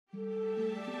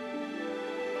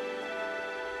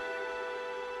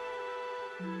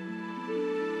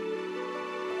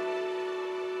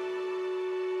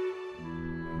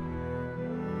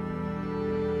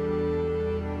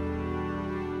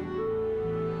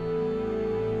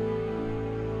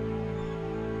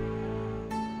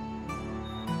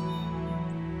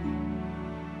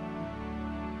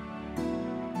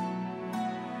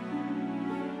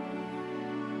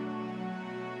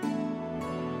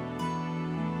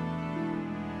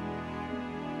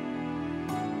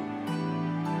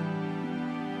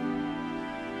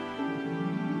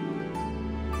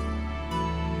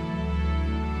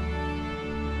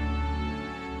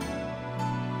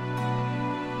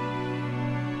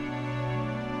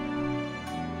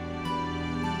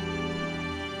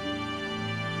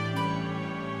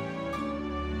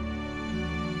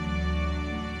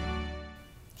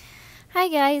Hi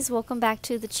guys, welcome back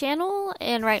to the channel,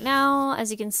 and right now,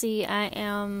 as you can see, I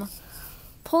am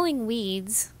pulling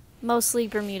weeds, mostly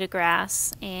Bermuda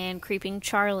grass and creeping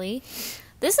Charlie.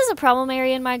 This is a problem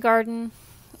area in my garden,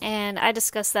 and I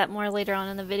discuss that more later on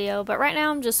in the video, but right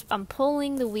now I'm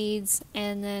pulling the weeds,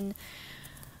 and then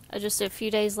just a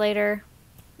few days later,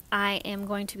 I am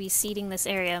going to be seeding this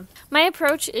area. My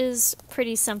approach is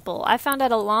pretty simple. I found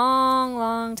out a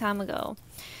long time ago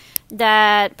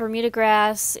that Bermuda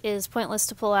grass is pointless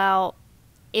to pull out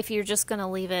if you're just going to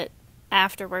leave it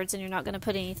afterwards and you're not going to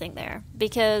put anything there,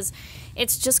 because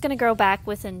it's just going to grow back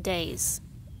within days.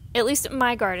 At least in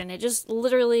my garden, it just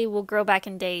literally will grow back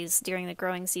in days during the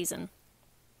growing season.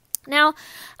 Now,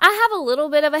 I have a little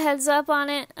bit of a heads up on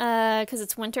it because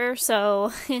it's winter,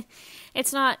 so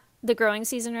it's not the growing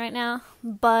season right now,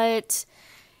 but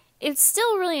it's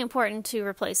still really important to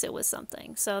replace it with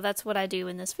something. So that's what I do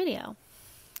in this video.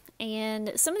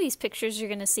 And some of these pictures you're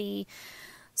going to see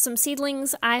some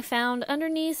seedlings I found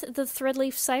underneath the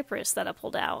threadleaf cypress that I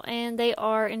pulled out, and they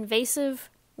are invasive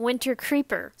winter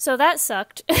creeper. So that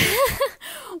sucked,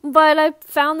 but I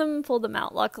found them and pulled them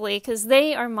out, luckily, because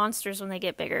they are monsters when they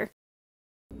get bigger.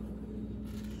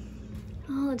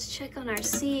 Oh, let's check on our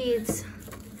seeds.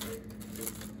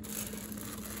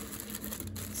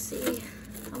 Let's see.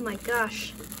 Oh my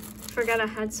gosh, forgot I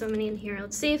had so many in here.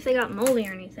 Let's see if they got moldy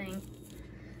or anything.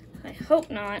 I hope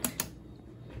not.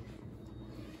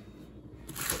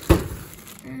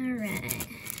 Alright.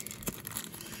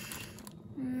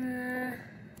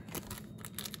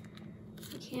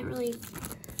 Can't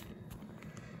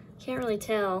really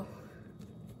tell.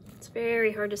 It's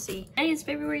very hard to see. Today is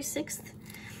February 6th,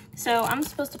 so I'm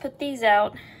supposed to put these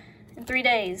out in 3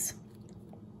 days.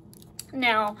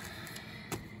 Now,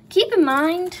 keep in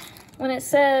mind when it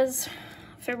says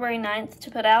February 9th to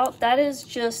put out, that is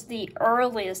just the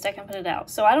earliest I can put it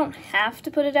out. So I don't have to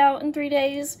put it out in 3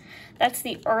 days. That's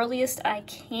the earliest I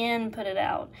can put it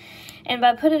out. And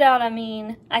by put it out, I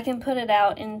mean I can put it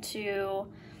out into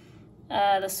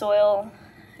the soil,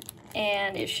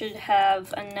 and it should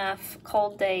have enough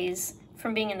cold days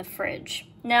from being in the fridge.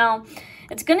 Now,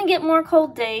 it's going to get more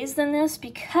cold days than this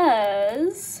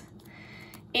because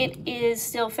it is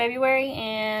still February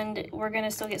and we're going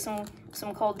to still get some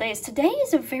cold days. Today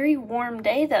is a very warm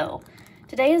day though.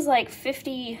 Today is like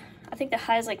 50, I think the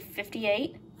high is like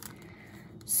 58.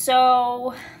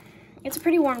 So it's a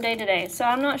pretty warm day today. So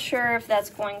I'm not sure if that's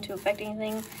going to affect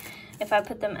anything if I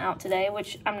put them out today,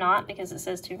 which I'm not because it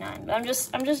says 2.9. But I'm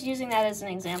just using that as an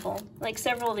example. Like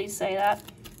several of these say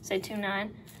 2.9.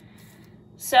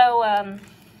 So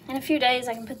in a few days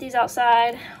I can put these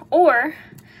outside, or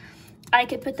I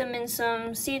could put them in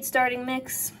some seed starting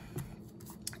mix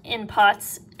in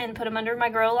pots and put them under my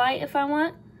grow light if I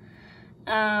want.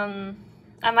 I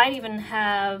might even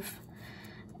have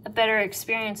a better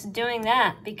experience doing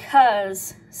that,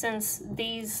 because since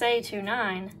these say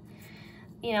 2.9,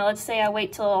 you know, let's say I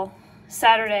wait till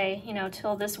Saturday, you know,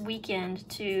 till this weekend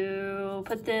to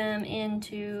put them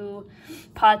into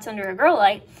pots under a grow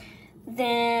light,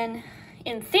 then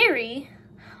in theory,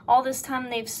 all this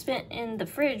time they've spent in the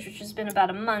fridge, which has been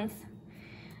about a month,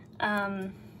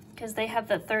 because they have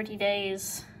the 30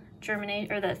 days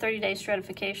germinate, or the 30-day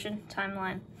stratification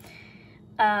timeline.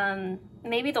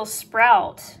 Maybe they'll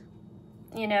sprout,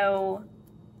 you know,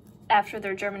 after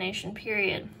their germination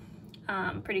period,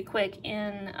 pretty quick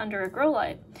under a grow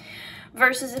light.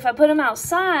 Versus if I put them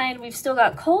outside, we've still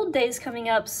got cold days coming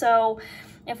up, so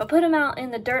if I put them out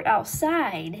in the dirt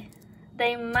outside,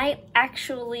 they might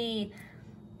actually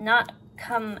not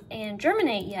come and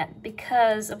germinate yet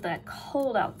because of that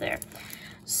cold out there.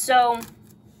 So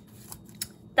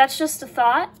that's just a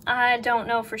thought. I don't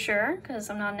know for sure because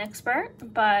I'm not an expert,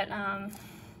 but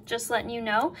just letting you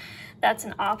know that's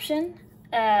an option.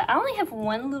 I only have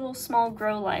one little small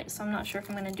grow light, so I'm not sure if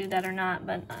I'm going to do that or not,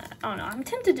 but I don't know. I'm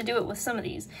tempted to do it with some of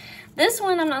these. This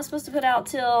one I'm not supposed to put out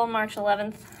till March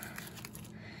 11th.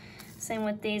 Same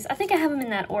with these. I think I have them in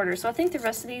that order, so I think the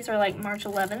rest of these are like March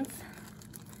 11th.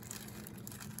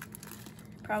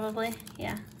 Probably.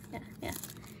 Yeah.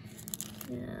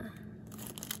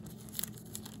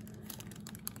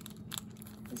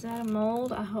 Is that a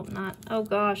mold? I hope not. Oh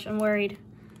gosh, I'm worried.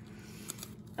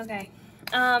 Okay.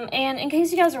 And in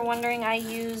case you guys are wondering, I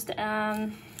used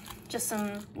just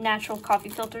some natural coffee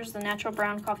filters, the natural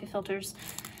brown coffee filters,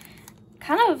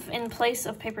 kind of in place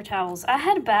of paper towels. I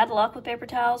had bad luck with paper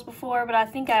towels before, but I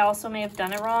think I also may have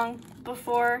done it wrong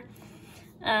before.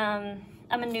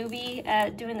 I'm a newbie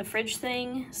at doing the fridge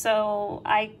thing, so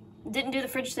I didn't do the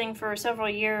fridge thing for several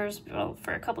years, well,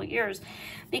 for a couple of years,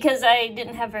 because I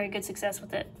didn't have very good success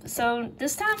with it. So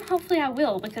this time, hopefully I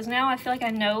will, because now I feel like I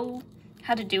know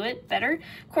how to do it better.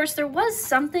 Of course, there was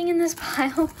something in this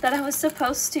pile that I was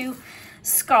supposed to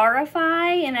scarify,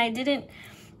 and I didn't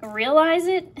realize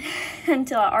it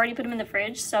until I already put them in the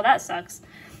fridge, so that sucks.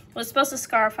 I was supposed to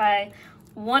scarify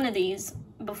one of these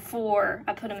before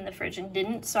I put them in the fridge and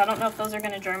didn't, so I don't know if those are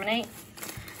going to germinate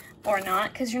or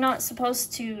not, because you're not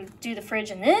supposed to do the fridge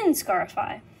and then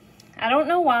scarify. I don't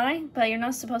know why, but you're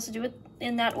not supposed to do it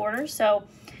in that order, so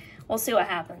we'll see what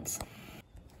happens.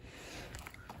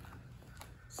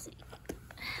 Let's see.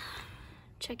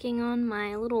 Checking on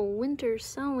my little winter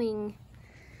sowing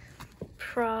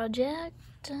project.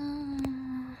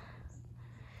 I'm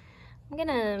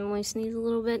gonna moisten these a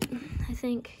little bit, I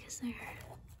think, because they're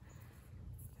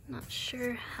not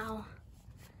sure how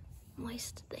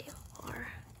moist they are.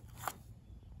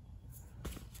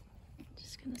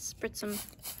 Just gonna spritz them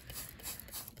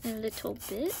a little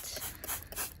bit.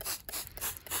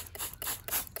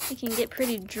 It can get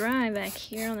pretty dry back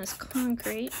here on this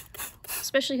concrete,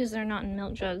 especially because they're not in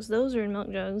milk jugs. Those are in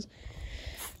milk jugs.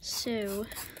 So,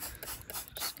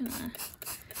 just gonna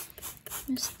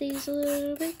mist these a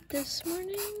little bit this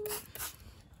morning.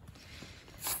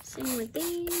 Same with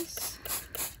these.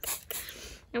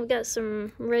 And we got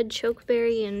some red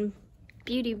chokeberry and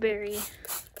beautyberry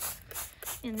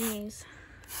in these.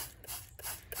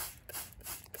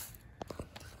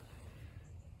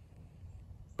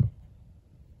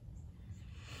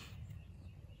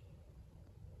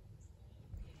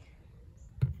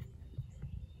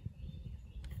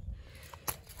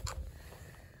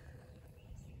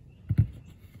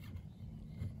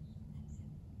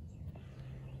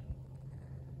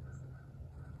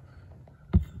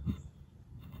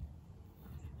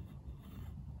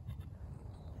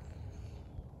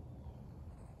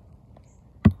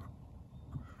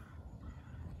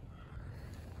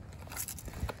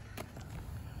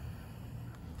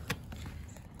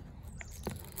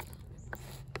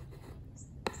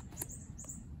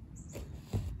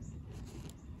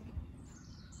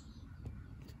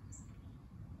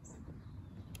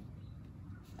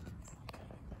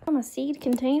 My seed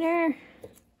container,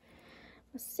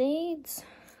 my seeds.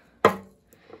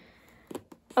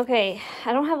 Okay,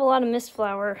 I don't have a lot of mist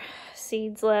flower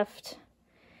seeds left.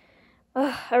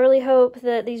 I really hope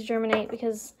that these germinate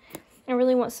because I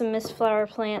really want some mist flower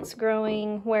plants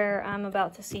growing where I'm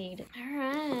about to seed. All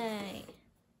right,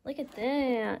 look at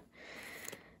that.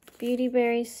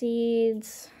 Beautyberry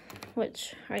seeds,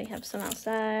 which I already have some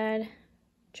outside.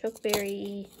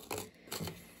 Chokeberry.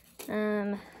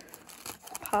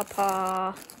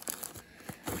 Pawpaw,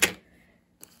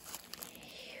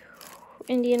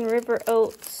 Indian River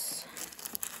oats,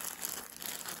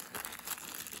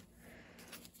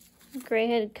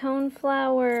 gray-headed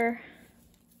coneflower,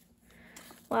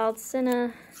 wild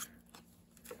senna.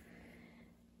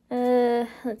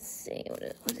 Let's see, what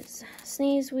is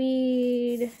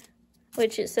sneezeweed,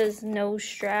 which it says no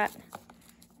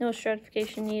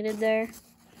stratification needed there.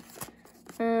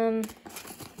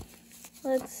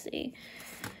 Let's see.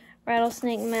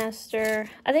 Rattlesnake Master.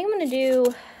 I think I'm going to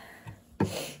do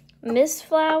Mist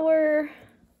Flower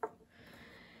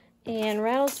and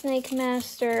Rattlesnake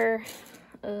Master.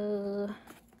 Let's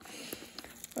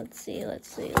see. What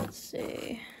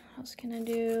else can I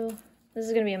do? This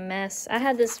is going to be a mess. I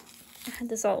had this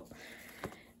all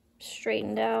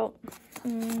straightened out.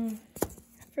 I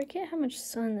forget how much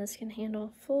sun this can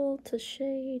handle. Full to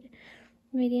shade,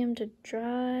 medium to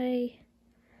dry.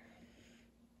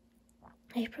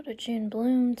 April to June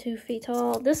bloom, 2 feet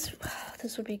tall. This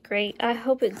would be great. I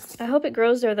hope it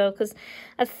grows there though, because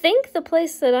I think the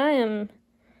place that I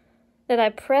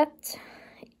prepped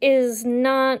is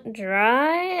not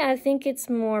dry. I think it's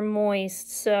more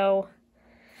moist, so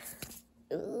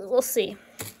we'll see.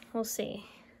 What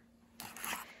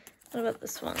about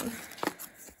this one?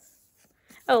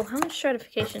 Oh, how much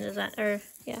stratification does that, how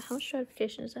much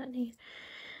stratification does that need?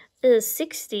 It is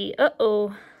 60.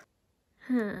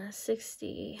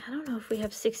 60. I don't know if we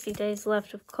have 60 days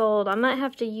left of cold. I might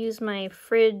have to use my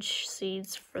fridge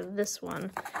seeds for this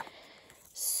one.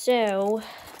 So,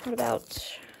 what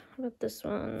about this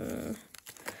one?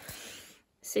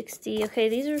 60. Okay,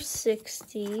 these are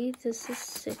 60. This is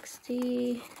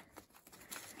 60.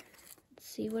 Let's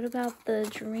see, what about the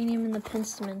geranium and the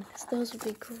penstemon? Because those would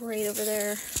be great over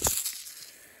there.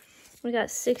 We got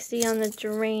 60 on the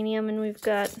geranium, and we've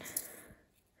got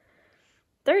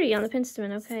 30 on the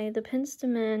penstemon. Okay, the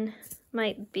penstemon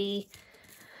might be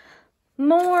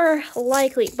more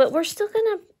likely, but we're still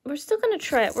gonna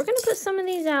try it. We're gonna put some of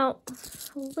these out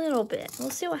a little bit. We'll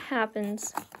see what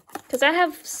happens. Because I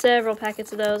have several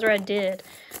packets of those, or I did.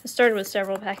 I started with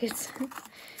several packets.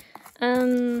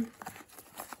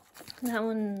 That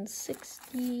one's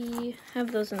 60. I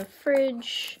have those in the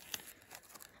fridge.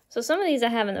 So some of these I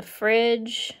have in the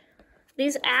fridge.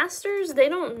 These asters, they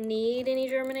don't need any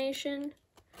germination.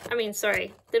 I mean,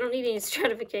 sorry, they don't need any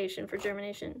stratification for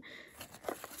germination.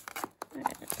 All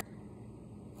right.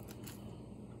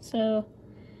 So,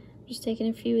 just taking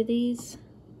a few of these.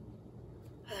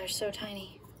 Oh, they're so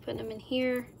tiny. Putting them in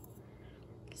here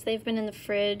because they've been in the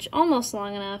fridge almost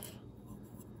long enough.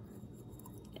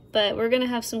 But we're gonna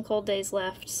have some cold days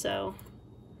left, so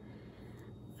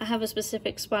I have a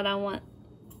specific spot I want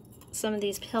some of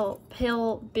these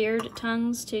pale beard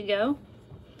tongues to go.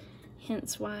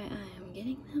 Hence why I am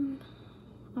getting them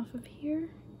off of here.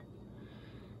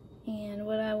 And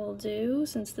what I will do,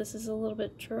 since this is a little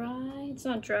bit dry, it's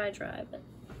not dry, but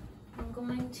I'm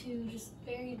going to just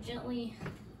very gently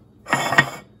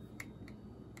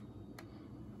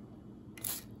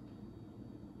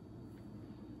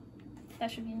that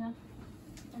should be enough.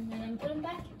 And then put them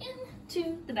back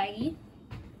into the baggie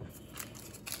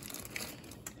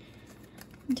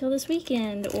until this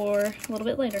weekend or a little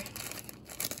bit later.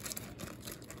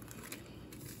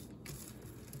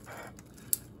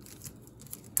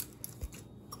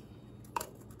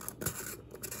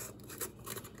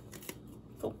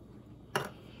 Cool.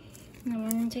 And we're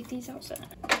gonna take these outside.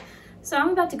 So I'm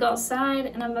about to go outside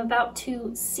and I'm about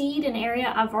to seed an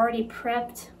area I've already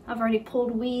prepped. I've already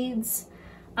pulled weeds.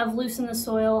 I've loosened the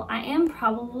soil. I am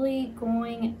probably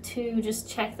going to just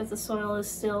check that the soil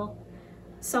is still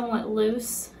somewhat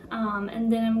loose. And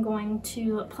then I'm going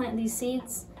to plant these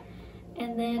seeds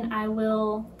and then I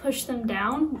will push them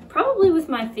down, probably with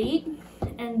my feet.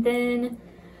 And then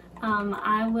I'll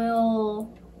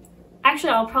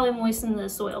probably moisten the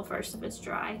soil first if it's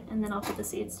dry, and then I'll put the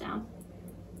seeds down.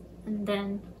 And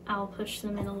then I'll push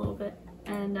them in a little bit.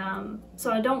 And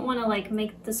so I don't want to like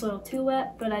make the soil too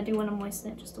wet, but I do want to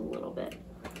moisten it just a little bit.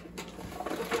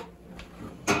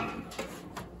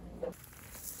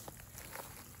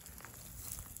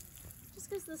 Just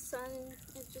because the sun,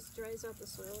 it just dries out the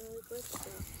soil really quick, so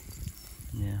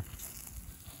yeah.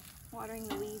 Watering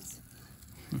the weeds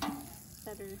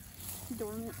better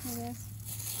dormant, I guess.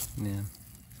 Yeah.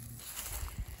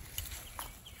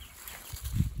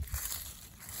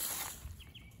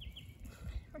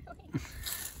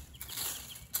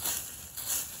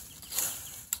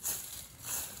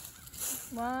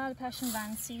 A lot of passion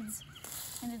vine seeds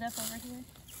ended up over here.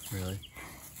 Really?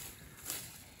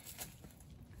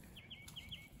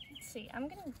 Let's see, I'm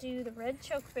gonna do the red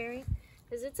chokeberry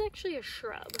because it's actually a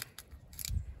shrub.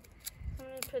 I'm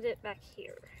gonna put it back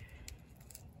here.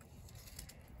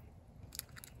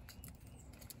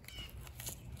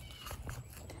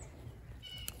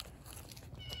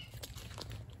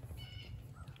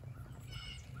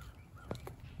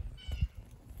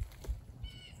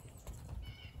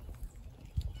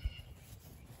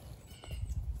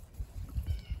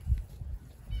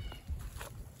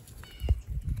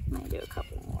 Might do a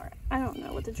couple more. I don't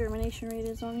know what the germination rate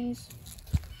is on these.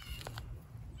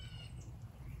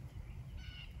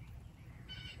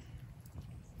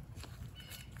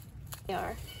 They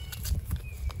are.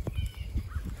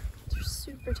 They're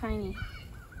super tiny.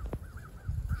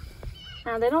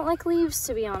 Now they don't like leaves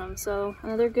to be on them, so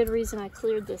another good reason I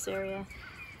cleared this area.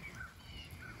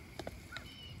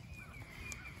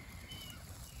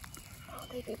 Oh,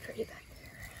 they'd be pretty back there.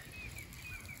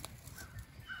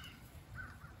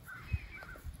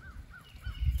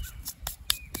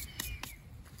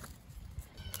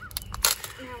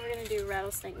 Now we're gonna do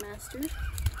rattlesnake master,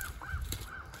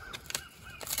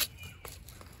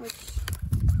 which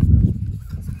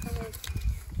is kind of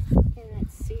in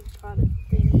that seed pot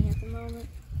thingy at the moment.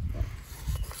 But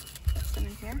put some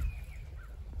in here.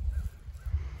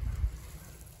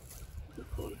 Be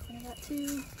cool to clean that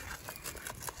too.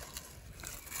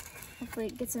 Hopefully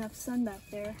it gets enough sun back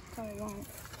there. Probably won't.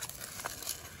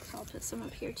 So I'll put some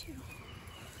up here too.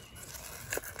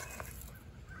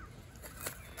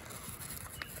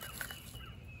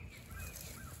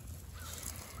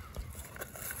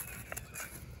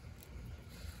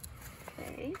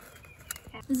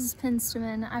 This is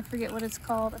penstemon. I forget what it's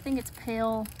called. I think it's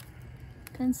pale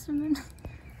penstemon.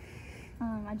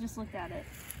 I just looked at it.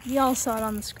 Y'all saw it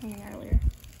on the screen earlier.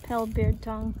 Pale beard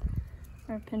tongue,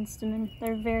 or penstemon.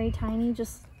 They're very tiny,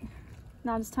 just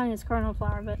not as tiny as cardinal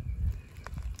flower, but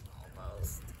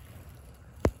almost.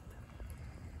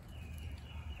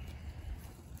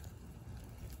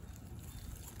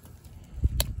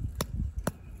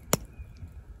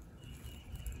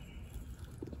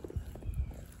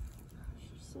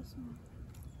 So small.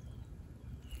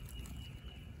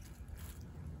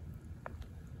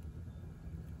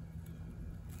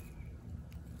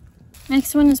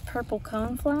 Next one is purple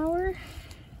coneflower.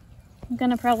 I'm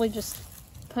gonna probably just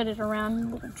put it around a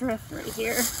little drift right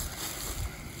here.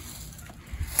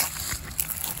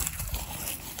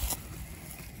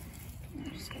 I'm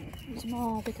just gonna use them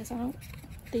all because I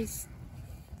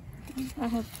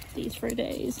have these for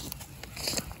days.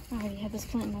 I already have this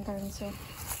plant in my garden, so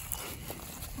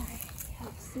I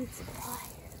have seed supply.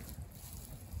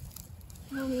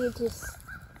 No need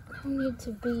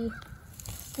to be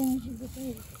stingy with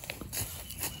these.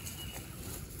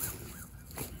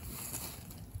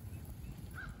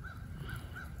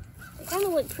 They kind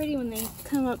of look pretty when they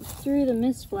come up through the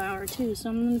mist flower too, so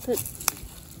I'm going to put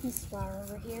mist flower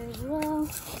over here as well.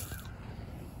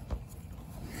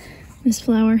 Mist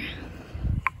flower.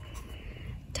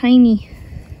 Tiny.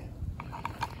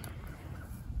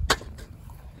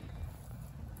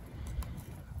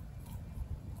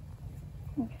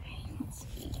 Okay, let's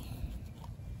see.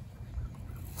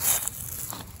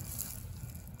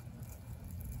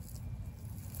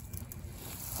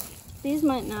 These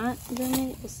might not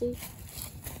germinate, we'll see.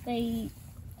 Oh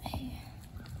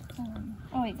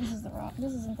wait, this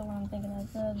isn't the one I'm thinking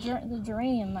of. The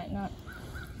geranium might not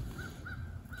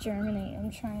germinate.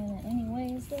 I'm trying it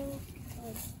anyways though,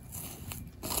 because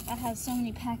I have so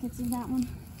many packets of that one.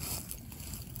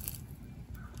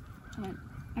 But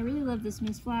I really love this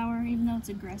mist flower, even though it's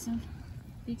aggressive,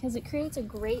 because it creates a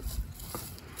great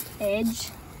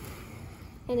edge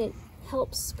and it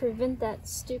helps prevent that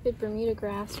stupid Bermuda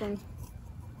grass from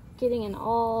getting in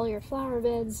all your flower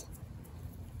beds.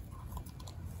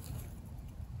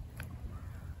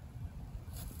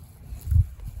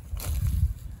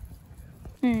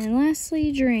 And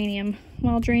lastly, geranium.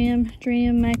 Wild geranium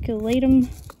maculatum.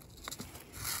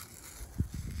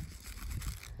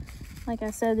 Like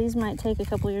I said, these might take a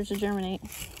couple years to germinate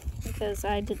because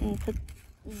I didn't put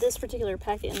this particular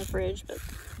packet in the fridge, but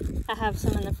I have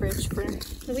some in the fridge for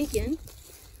the weekend.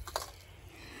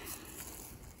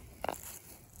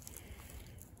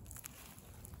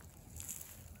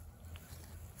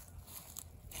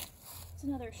 It's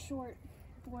another short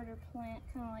border plant,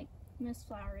 kind of like mist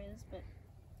flower is, but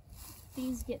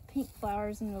these get pink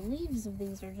flowers and the leaves of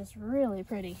these are just really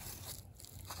pretty.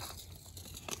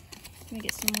 Let me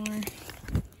get some more.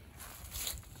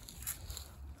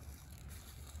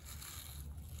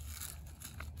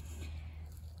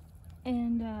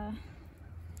 And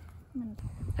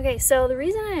okay, so the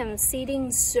reason I am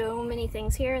seeding so many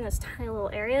things here in this tiny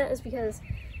little area is because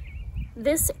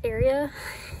this area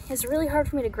is really hard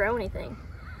for me to grow anything.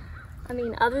 I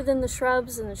mean, other than the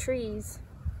shrubs and the trees,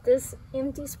 this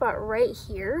empty spot right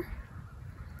here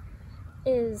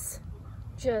is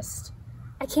just,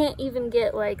 I can't even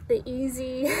get like the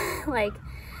easy like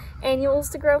annuals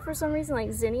to grow for some reason,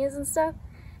 like zinnias and stuff.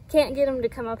 Can't get them to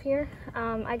come up here.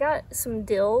 I got some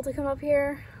dill to come up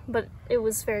here, but it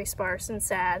was very sparse and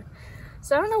sad.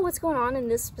 So I don't know what's going on in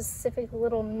this specific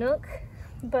little nook,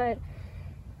 but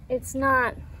it's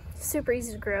not super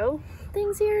easy to grow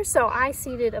things here. So I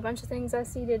seeded a bunch of things. I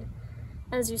seeded,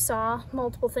 as you saw,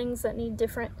 multiple things that need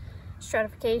different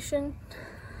stratification.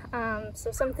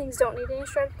 So some things don't need any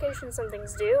stratification, some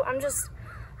things do. I'm just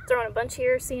throwing a bunch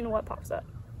here, seeing what pops up.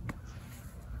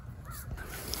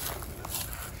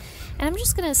 And I'm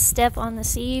just gonna step on the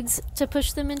seeds to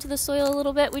push them into the soil a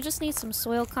little bit. We just need some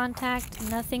soil contact,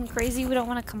 nothing crazy. We don't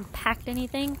want to compact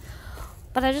anything,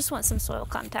 but I just want some soil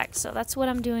contact. So that's what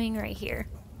I'm doing right here.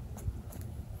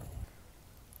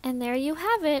 And there you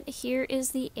have it. Here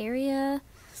is the area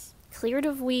cleared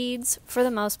of weeds for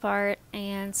the most part,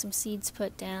 and some seeds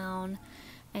put down.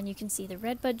 And you can see the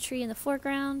redbud tree in the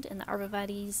foreground and the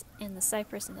arborvitaes and the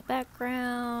cypress in the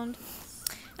background.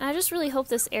 And I just really hope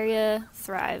this area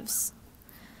thrives.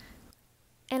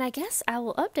 And I guess I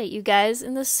will update you guys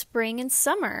in the spring and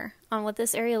summer on what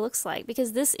this area looks like,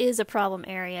 because this is a problem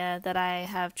area that I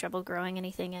have trouble growing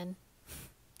anything in.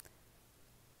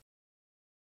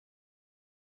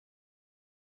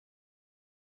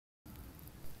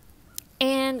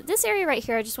 And this area right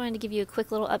here, I just wanted to give you a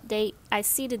quick little update. I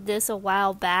seeded this a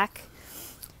while back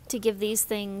to give these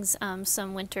things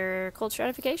some winter cold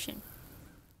stratification.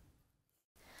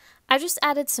 I just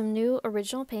added some new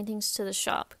original paintings to the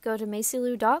shop. Go to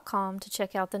macylou.com to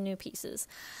check out the new pieces.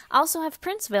 I also have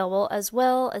prints available as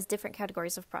well as different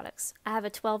categories of products. I have a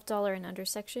 $12 and under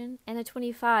section and a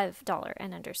 $25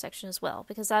 and under section as well,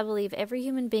 because I believe every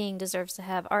human being deserves to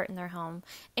have art in their home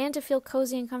and to feel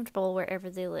cozy and comfortable wherever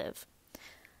they live.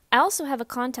 I also have a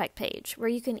contact page where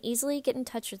you can easily get in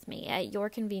touch with me at your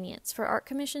convenience for art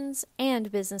commissions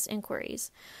and business inquiries.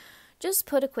 Just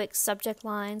put a quick subject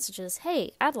line such as,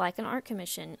 "Hey, I'd like an art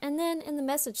commission," and then in the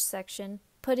message section,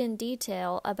 put in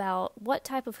detail about what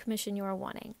type of commission you are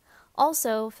wanting.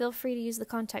 Also, feel free to use the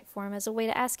contact form as a way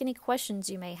to ask any questions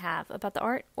you may have about the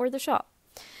art or the shop.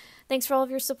 Thanks for all of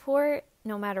your support,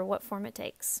 no matter what form it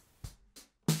takes.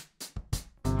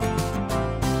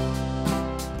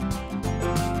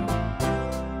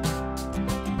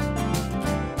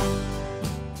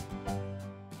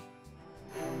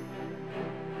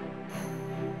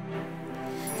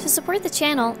 To support the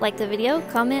channel, like the video,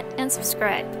 comment, and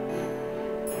subscribe.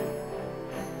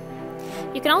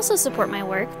 You can also support my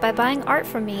work by buying art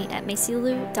from me at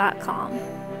macylu.com.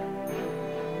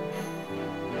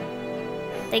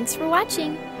 Thanks for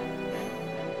watching!